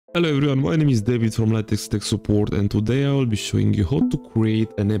Hello everyone, my name is David from Latex Tech Support, and today I will be showing you how to create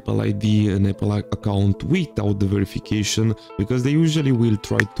an Apple ID, an Apple account without the verification, because they usually will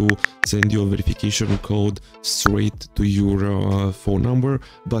try to send you a verification code straight to your phone number.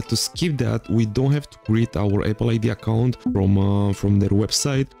 But to skip that, we don't have to create our Apple ID account from their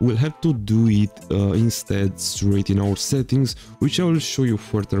website. We'll have to do it instead straight in our settings, which I will show you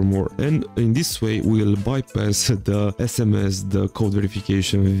furthermore. And in this way, we'll bypass the SMS, the code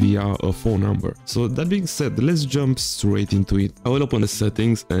verification via a phone number. So that being said, let's jump straight into it. I will open the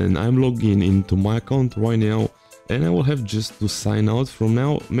settings and I'm logging into my account right now, and I will have just to sign out. From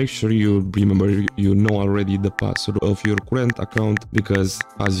now, make sure you remember you know already the password of your current account, because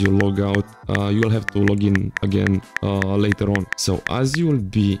as you log out, you will have to log in again later on. So as you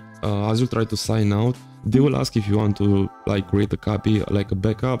try to sign out, they will ask if you want to create a copy, like a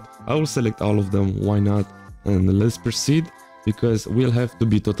backup. I will select all of them, why not, and let's proceed, because we'll have to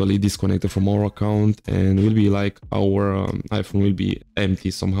be totally disconnected from our account, and will be like our iPhone will be empty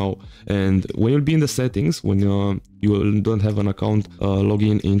somehow. And when you'll be in the settings, when you don't have an account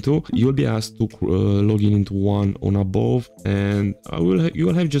login into, you'll be asked to log in into one on above, and you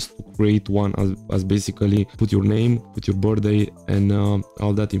will have just to create one as basically put your name, put your birthday, and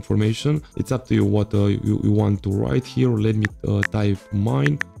all that information. It's up to you what you want to write here. Let me type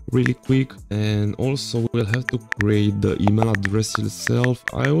mine really quick, and also we'll have to create the email address itself.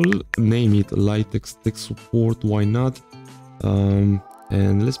 I will name it Latex Tech Support, why not, and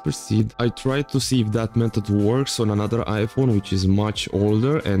let's proceed. I tried to see if that method works on another iPhone which is much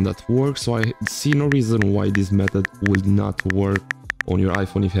older, and that works, so I see no reason why this method would not work on your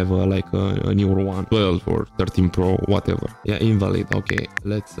iPhone if you have a newer one, 12 or 13 Pro, whatever. Yeah, invalid. Okay,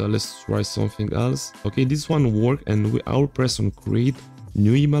 let's try something else. Okay, this one worked, and I'll press on create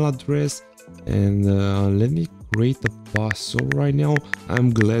new email address, and let me create a password right now. I'm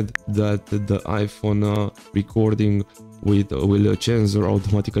glad that the iPhone recording will censor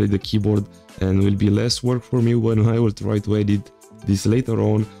automatically the keyboard, and will be less work for me when I will try to edit this later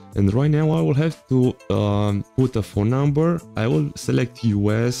on. And right now I will have to put a phone number. I will select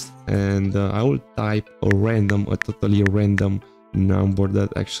US, and I will type a totally random number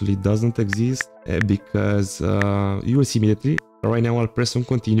that actually doesn't exist, because you will see immediately. Right now I'll press on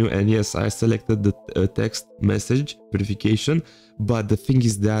continue, and yes, I selected the text message verification, but the thing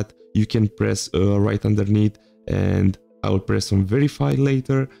is that you can press right underneath, and I will press on verify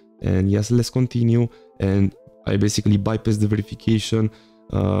later, and yes, let's continue, and I basically bypass the verification,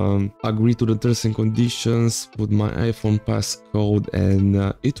 agree to the terms and conditions, put my iPhone passcode,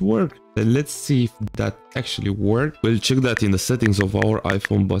 and it worked. And let's see if that actually worked. We'll check that in the settings of our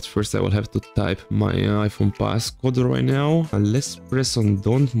iPhone, but first I will have to type my iPhone passcode right now, and let's press on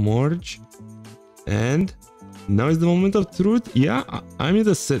don't merge, and now is the moment of truth. Yeah, I'm in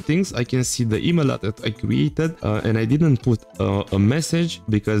the settings. I can see the email that I created, and I didn't put a message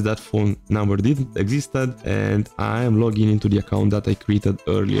because that phone number didn't existed, and I am logging into the account that I created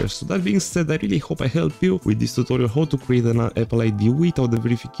earlier. So that being said, I really hope I helped you with this tutorial how to create an Apple ID without the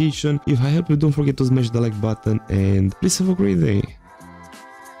verification. If I helped you, don't forget to smash the like button, and please have a great day.